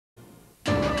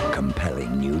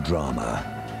compelling new drama.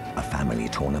 A family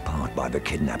torn apart by the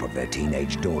kidnap of their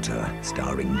teenage daughter,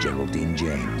 starring Geraldine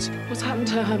James. What's happened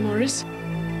to her, Maurice?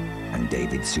 And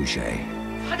David Suchet.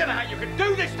 I don't know how you can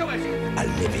do this to us! A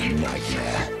living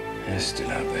nightmare. They're still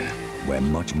out there. Where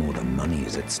much more than money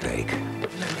is at stake.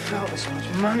 I've never felt this much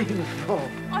money before.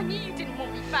 I knew you didn't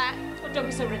want me back. Oh, don't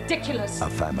be so ridiculous. A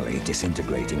family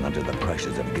disintegrating under the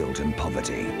pressures of guilt and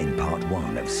poverty in part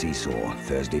 1 of Seesaw,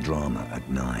 Thursday drama at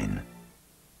 9.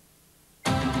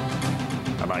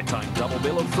 A nighttime double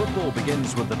bill of football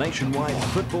begins with the Nationwide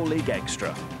Football League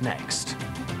Extra. Next.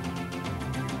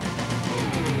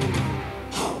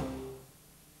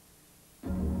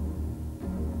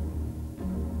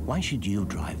 Why should you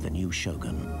drive the new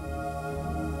Shogun?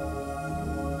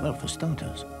 Well, for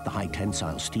starters, the high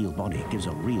tensile steel body gives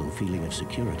a real feeling of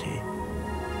security.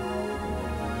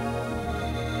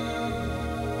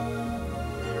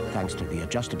 Thanks to the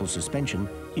adjustable suspension,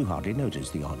 you hardly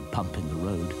notice the odd bump in the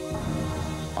road.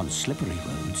 On slippery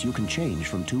roads, you can change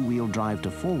from two-wheel drive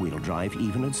to four-wheel drive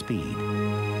even at speed.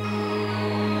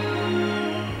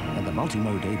 And the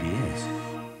multi-mode ABS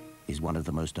is one of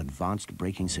the most advanced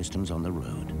braking systems on the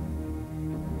road.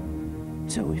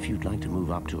 So if you'd like to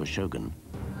move up to a Shogun,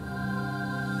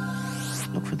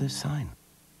 look for this sign.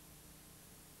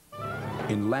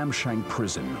 In Lamshank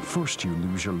Prison, first you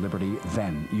lose your liberty,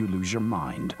 then you lose your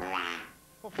mind.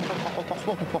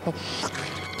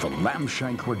 The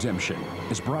Lamshank Redemption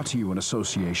is brought to you in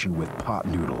association with Pot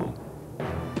Noodle.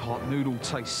 Pot noodle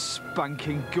tastes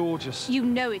spanking gorgeous. You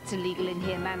know it's illegal in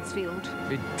here, Mansfield.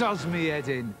 It does me head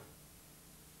in.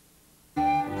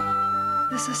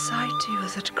 There's a side to you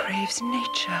that craves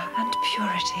nature and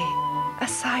purity. A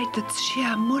side that's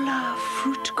sheer mullah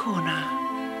fruit corner.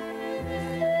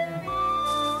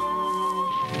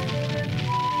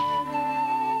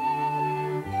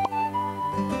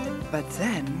 But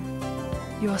then,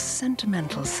 your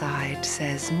sentimental side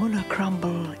says mullah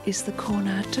crumble is the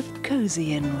corner to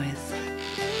cozy in with.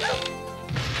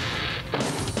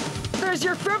 There's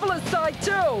your frivolous side,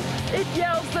 too. It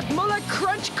yells that Mullah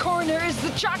Crunch Corner is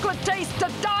the chocolate taste to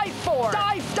die for.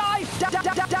 Die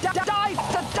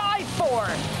to die for.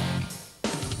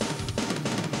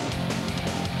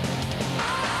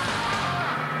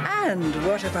 And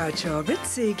what about your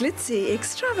ritzy, glitzy,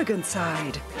 extravagant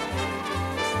side?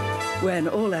 When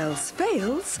all else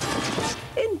fails,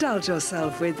 indulge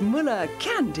yourself with Mullah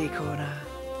Candy Corner.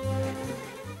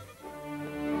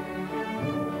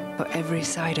 For every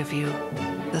side of you,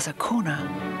 there's a corner.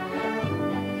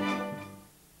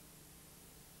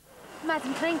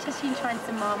 Madam, can I interest you in trying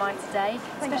some Marmite today?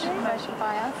 Special promotion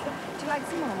by us. Do you like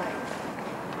some Marmite?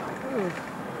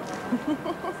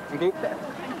 Thank you.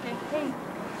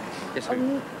 Yes,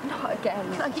 Not again.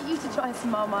 Can I get you to try some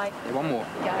Marmite? Yeah, one more.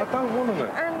 Yeah. I don't want them.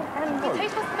 And the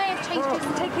taste buds may have changed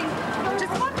just taking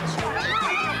just one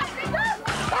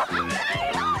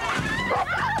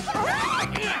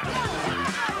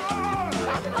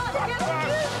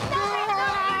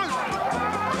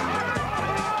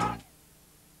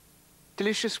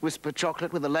Delicious Whisper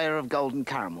chocolate with a layer of golden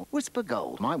caramel. Whisper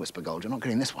Gold. My Whisper Gold. You're not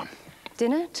getting this one.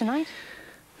 Dinner tonight?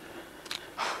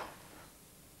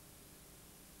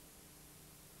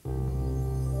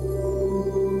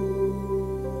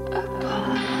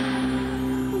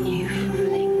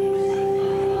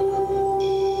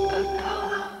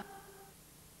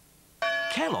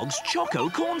 Kellogg's Choco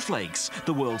Cornflakes,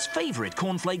 the world's favourite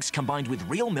cornflakes combined with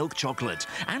real milk chocolate.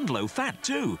 And low fat,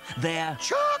 too. They're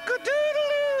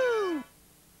Chocodoodle-oo!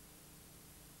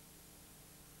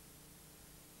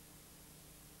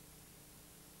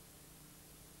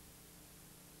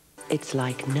 It's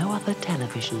like no other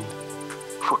television.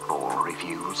 Football,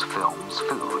 reviews, films,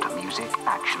 food, music,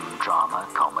 action, drama,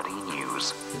 comedy,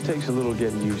 news. It takes a little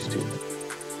getting used to.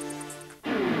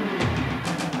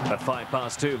 At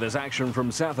 2:05, there's action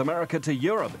from South America to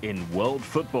Europe in world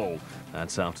football.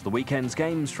 That's after the weekend's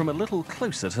games from a little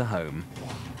closer to home.